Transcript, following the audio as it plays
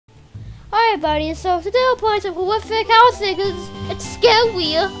everybody, so today we're playing some horrific house because it's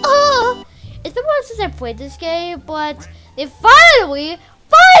scary. It's been a while since I played this game, but they finally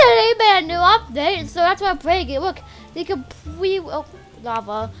made a new update, so that's why I'm playing it. Look, they completely,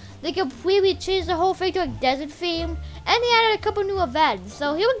 they completely changed the whole thing to a desert theme, and they added a couple new events,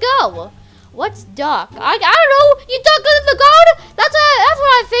 so here we go. What's duck? I don't know, you duck in the ground? That's what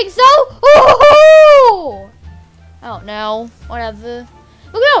I think so. Ooh! I don't know, whatever.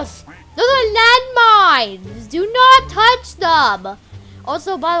 Look at those! Those are landmines! Do not touch them!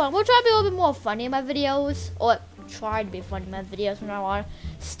 Also, by the way, we'll try to be a little bit more funny in my videos. Or try to be funny in my videos from now on.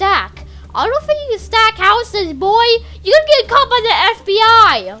 Stack! I don't think you can stack houses, boy! You're gonna get caught by the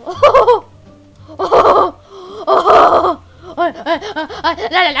FBI!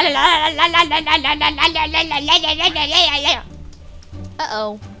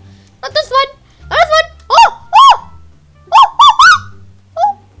 Uh-oh. Not this one! Not this one! Oh!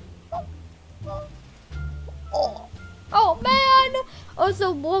 Oh! Oh man!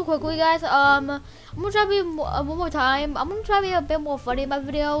 Also, more quickly, guys. I'm gonna try to be one more time. I'm gonna try to be a bit more funny in my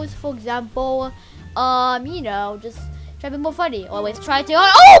videos. For example, you know, just try to be more funny. Always try to.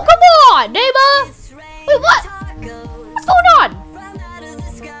 Oh, come on, neighbor! Wait, what? What's going on?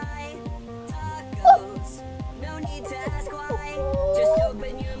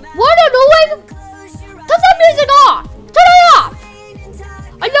 What are you doing? Turn that music off! Turn it off!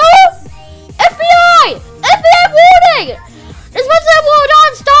 Hello? FBI! FBI warning! This person will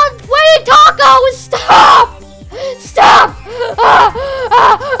not stop playing tacos! Stop! Stop!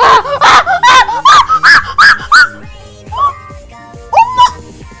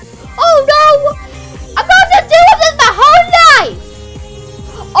 Oh no! I'm going to deal with this my whole life!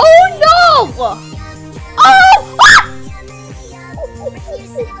 Oh no! Oh!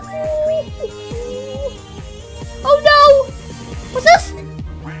 Oh no! What's this?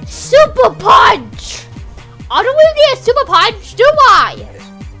 Super punch! I don't really need a super punch, do I?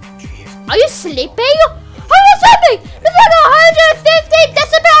 Are you sleeping? How are you sleeping? There's like 150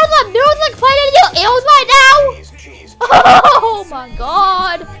 decibels of music playing in your ears right now? Oh my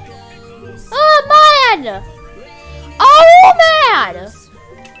god! Oh man! Oh man!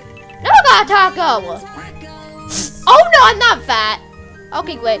 Never got a taco! Oh no, I'm not fat!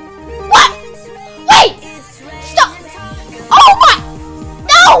 Okay, great. What? Wait! Stop! Oh my!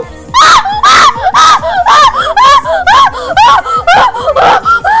 No!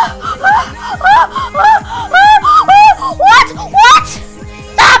 What? What?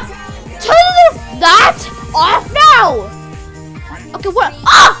 Stop! Turn that off now! Okay, what?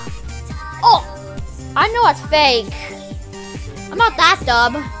 Ah! Oh! I know it's fake. I'm not that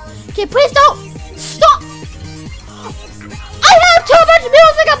dumb. Okay, please don't stop! I have too much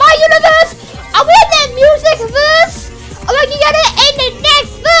music in my universe! I'm in that music verse! I'm looking at it in the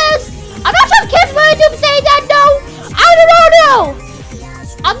next verse! I'm not sure if kids on YouTube say that, no! I don't know!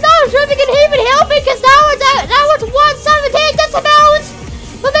 I'm not sure if you can even help me because that was 117 decibels!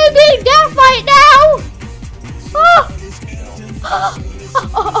 But me being deaf right now!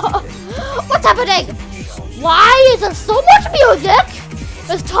 What's happening? Why is there so much music?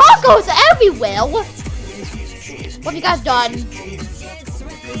 There's tacos everywhere! What have you guys done?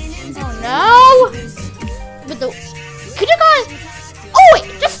 Oh no! Can you guys? Oh wait!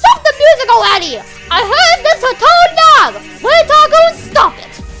 Just stop the music already! I heard this for too long! Wait, tacos, stop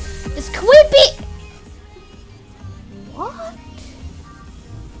it! It's creepy. What?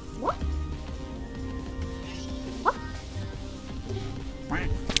 What? What?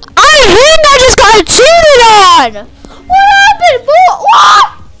 I think I just got cheated on! What happened? What?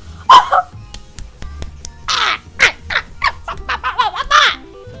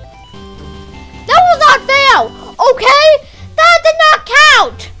 Okay, that did not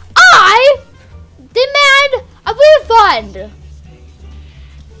count. I demand a refund,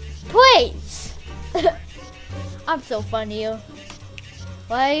 please. I'm so funny.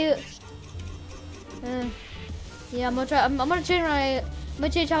 Why? Yeah, I'm gonna try. I'm gonna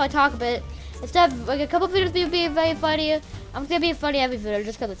change how I talk a bit. Instead of like a couple videos being very funny, I'm gonna be funny every video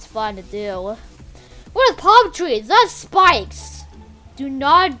just because it's fun to do. What are palm trees? That's spikes. Do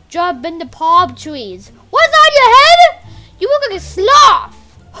not jump into palm trees. What's on your head? You look like a sloth.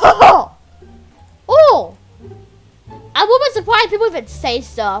 Oh! I wouldn't be surprised people even say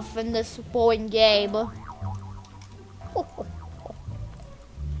stuff in this boring game.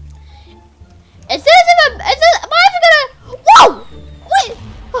 Is this even? Am I even gonna? Whoa! Wait!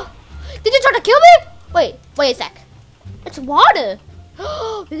 Did you try to kill me? Wait a sec. It's water.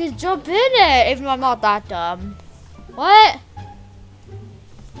 You can jump in it, even though I'm not that dumb. What?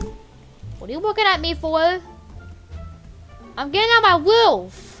 What are you looking at me for? I'm getting on my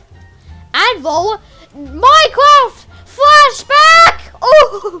roof. And blindfold. Minecraft flashback.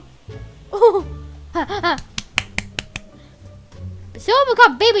 Oh. Oh. Someone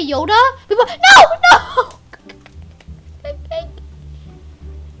become Baby Yoda. No, no.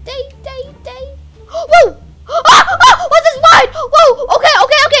 Day. Whoa. What's this wine? Whoa. Okay.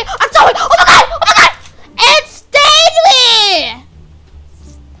 I'm sorry. Oh my god. It's Stanley.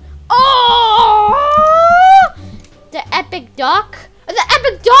 Oh. The epic duck. The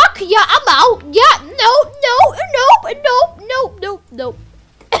epic duck? Yeah, I'm out. Yeah, no.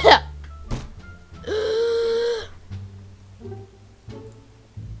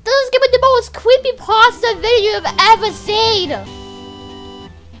 This is gonna be the most creepy pasta video you've ever seen.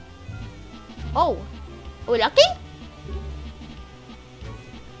 Oh, are we lucky?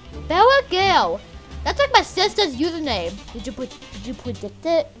 Bella Gale. That's like my sister's username. Did you predict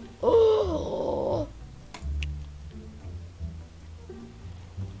it? Oh.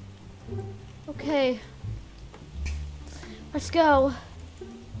 Okay. Let's go.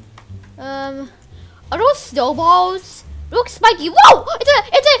 Are those snowballs? They look spiky. Whoa!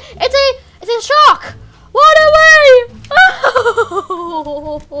 It's a shark! Run away!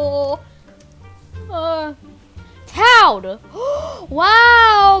 Town.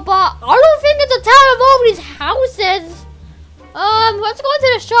 Wow, but I don't think it's a town of all these houses. Let's go into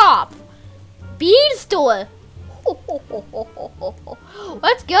the shop. Bean store.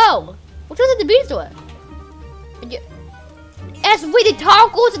 Let's go. What's in the bean store? It's really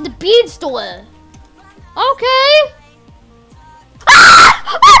tacos in the bean store. Okay.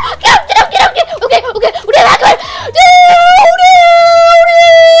 Get him. Okay. We're not going.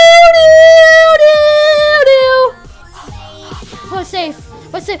 We're safe.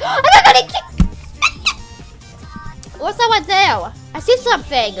 What's that one there? I see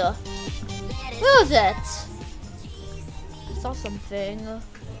something. Where is it? I saw something.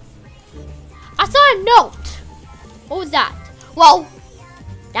 I saw a note. What was that? Well,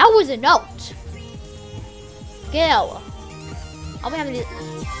 that was a note. Gail. I'm having it.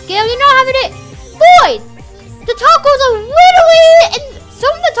 Gail, you're not having it. Boy, the tacos are literally in.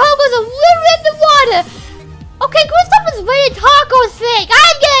 Some of the tacos are literally in the water. Okay, Christopher's rated tacos fake.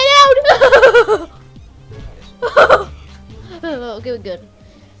 I'm getting out. Okay, we're good.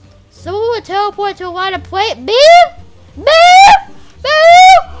 Someone will teleport to a water plate. Me?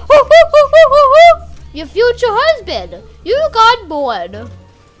 Your future husband. You got born.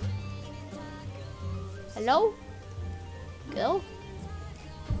 Hello? Go.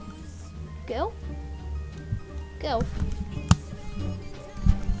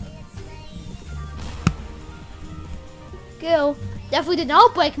 Definitely did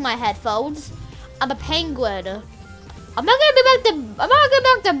not break my headphones. I'm a penguin. I'm not gonna be like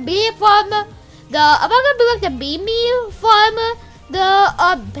the bee from the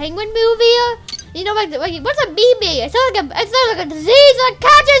penguin movie. You know, like what's a BB? It's not like a disease that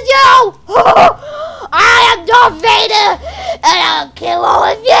catches you. I am Darth Vader, and I'll kill all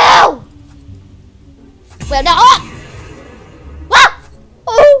of you. Well, now, what?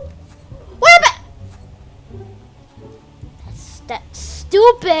 Oh, what happened? That's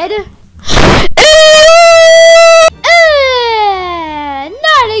stupid.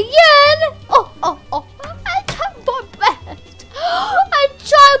 Not again. Oh. I tried my best. I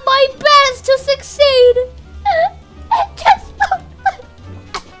tried my best to succeed.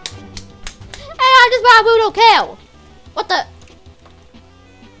 And I just want to kill. What the?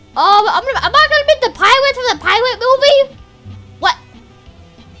 Am I gonna meet the pirate from the pirate movie? What?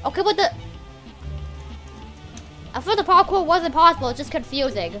 Okay, what the? I thought the parkour wasn't possible. It's just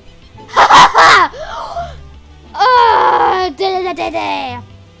confusing.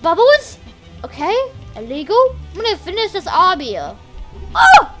 Bubbles? Okay, illegal. I'm gonna finish this army. Oh!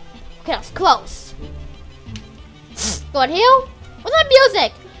 Okay, that's close. Go on here. What's that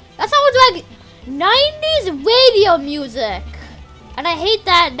music? That sounds like 90s radio music. And I hate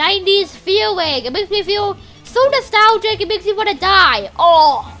that 90s feeling. It makes me feel so nostalgic. It makes me want to die.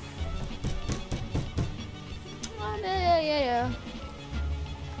 Oh. Yeah.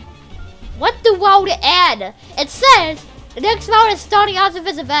 What the world end? It says the next round is starting after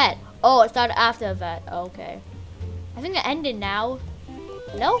this event. Oh, it started after the event. Oh, okay. I think it ended now.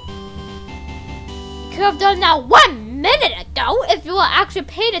 Hello? You could have done that 1 minute ago if you were actually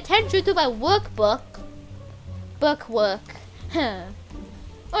paying attention to my workbook. Bookwork. Huh.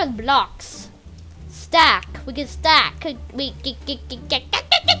 What is blocks? Stack. We can stack. We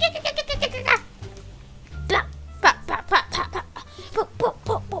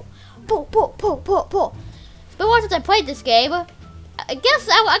It's been a while since I played this game. I guess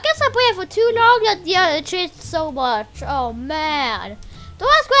I played it for too long. Yeah, it changed so much. Oh man, Don't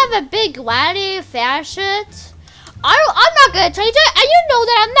let's grab a big granny fashion. I'm not gonna change it, and you know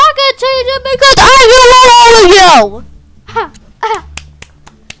that I'm not gonna change it because I love all of you.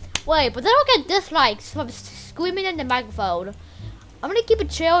 Wait, but then I'll get dislikes from screaming in the microphone. I'm gonna keep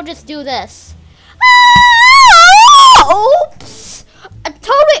it chill and just do this. Oops! I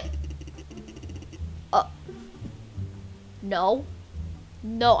totally. No.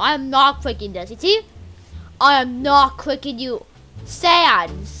 No, I'm not clicking this. You see? I am not clicking you.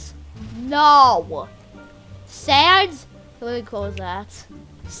 Sands. No. Sands? Let me close that.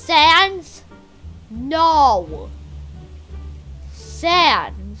 Sands? No.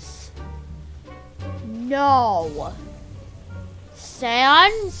 Sands? No.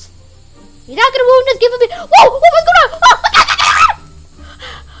 Sands? You're not gonna ruin this game for me. Whoa! What's going on? Oh!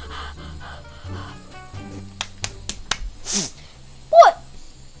 What?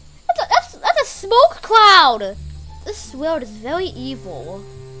 That's a smoke cloud. This world is very evil.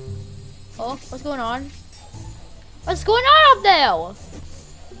 Oh, what's going on? What's going on up there?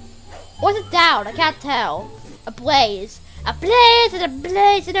 What's it down? I can't tell. A blaze. A blaze and a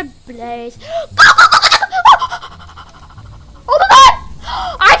blaze and a blaze. Oh my god!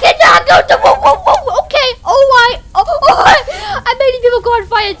 I cannot go to. Okay. Oh, I made these people go on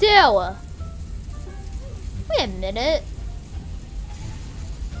fire too. Wait a minute.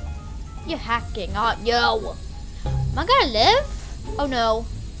 You're hacking, aren't you? Am I gonna live? Oh no.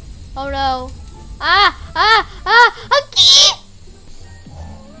 Oh no. Okay.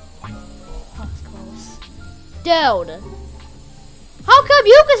 That was close. Dude. How come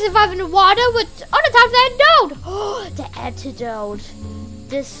you can survive in the water with other times I don't? Oh, the antidote.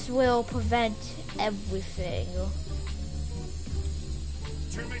 This will prevent everything.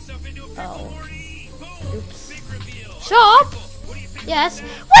 Turn myself into a Oops. Shop? Yes.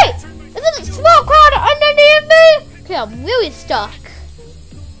 Wait! Is there a small crowd underneath me? Okay, I'm really stuck.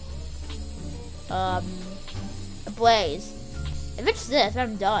 A blaze. If it's this,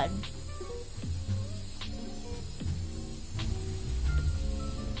 I'm done.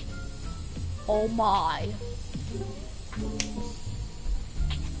 Oh my.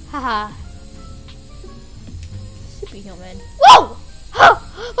 Haha. Superhuman. Whoa! Huh!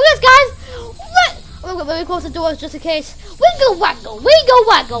 Look at this, guys! What? Let me close the doors just in case. Wiggle waggle, wiggle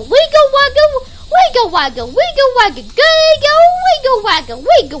waggle, wiggle waggle, wiggle waggle, wiggle waggle, wiggle waggle,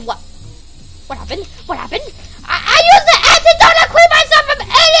 wiggle waggle. What happened? What happened? I used the antidote to clean myself from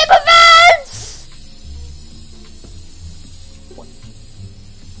alien events!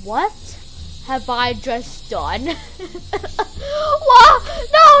 What have I just done? What?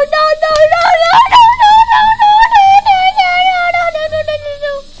 No, no, no, no, no, no, no, no, no, no, no, no, no, no, no, no,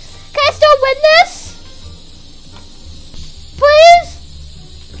 no. Can I still win this? Please?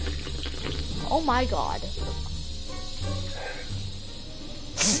 Oh my god.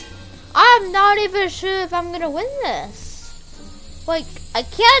 I'm not even sure if I'm gonna win this. Like, I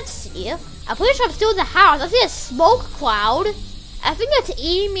can't see. I'm pretty sure I'm still in the house. I see a smoke cloud. I think that's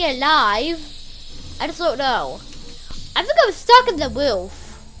eating me alive. I just don't know. I think I'm stuck in the roof.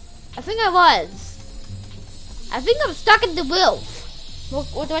 I think I was. I think I'm stuck in the roof.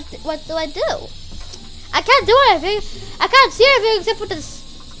 What do I do? I can't do anything. I can't see anything except for this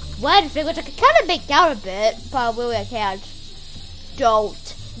red thing, which I can kind of make out a bit, but really I can't. Don't.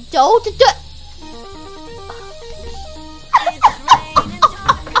 No!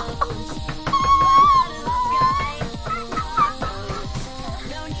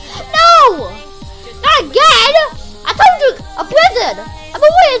 Not again! I told you, a prison! I'm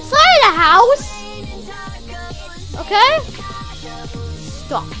already inside the house! Okay?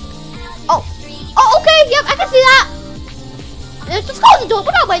 Stop. Oh, okay, yep, I can see that! Just close the door,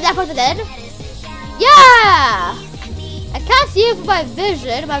 we're not letting that person in! Yeah! I can't see it from my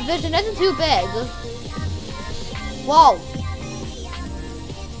vision. My vision isn't too big. Whoa.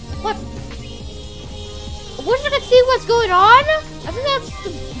 What? I wish I could see what's going on. I think that's the...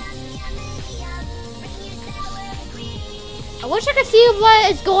 I wish I could see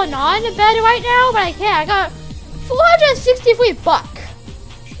what is going on in bed right now, but I can't. I got 463 buck.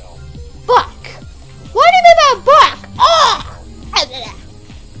 Buck. What do you mean by buck? Oh!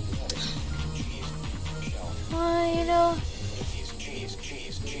 You know.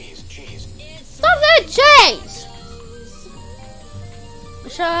 Stop that cheese!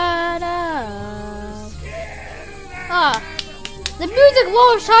 Shut up. Ah, the music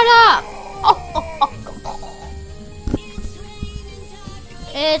won't shut up.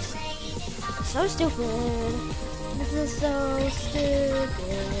 It's so stupid. This is so stupid.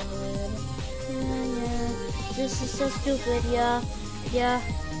 Yeah. This is so stupid. Yeah.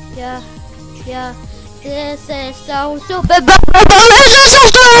 This is so stupid. This is so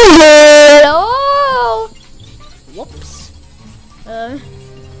stupid. Oh. Whoops. I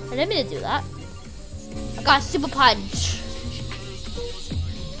didn't mean to do that. I got a super punch.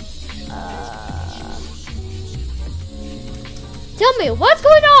 Tell me, what's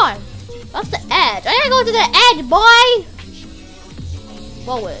going on? That's the edge. I gotta go to the edge, boy.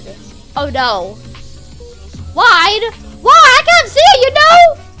 Forward. Oh no. Wide. Why? I can't see it, you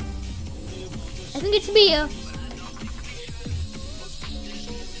know? I think it's me.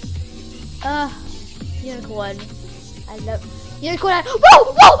 Unicorn. I love unicorn. Whoa!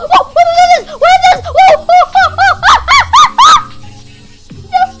 Whoa! Whoa! What is this? What is this? Whoa!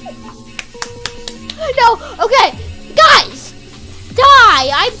 No! No! Okay, guys! Die!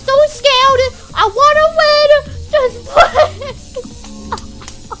 I'm so scared! I wanna win! Just play!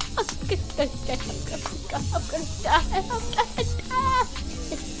 I'm gonna die! I'm gonna die!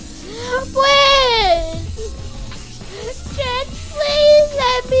 Please! Just please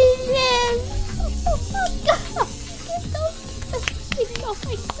let me live! Oh my god! Don't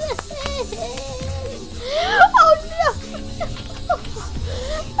like this! Oh no!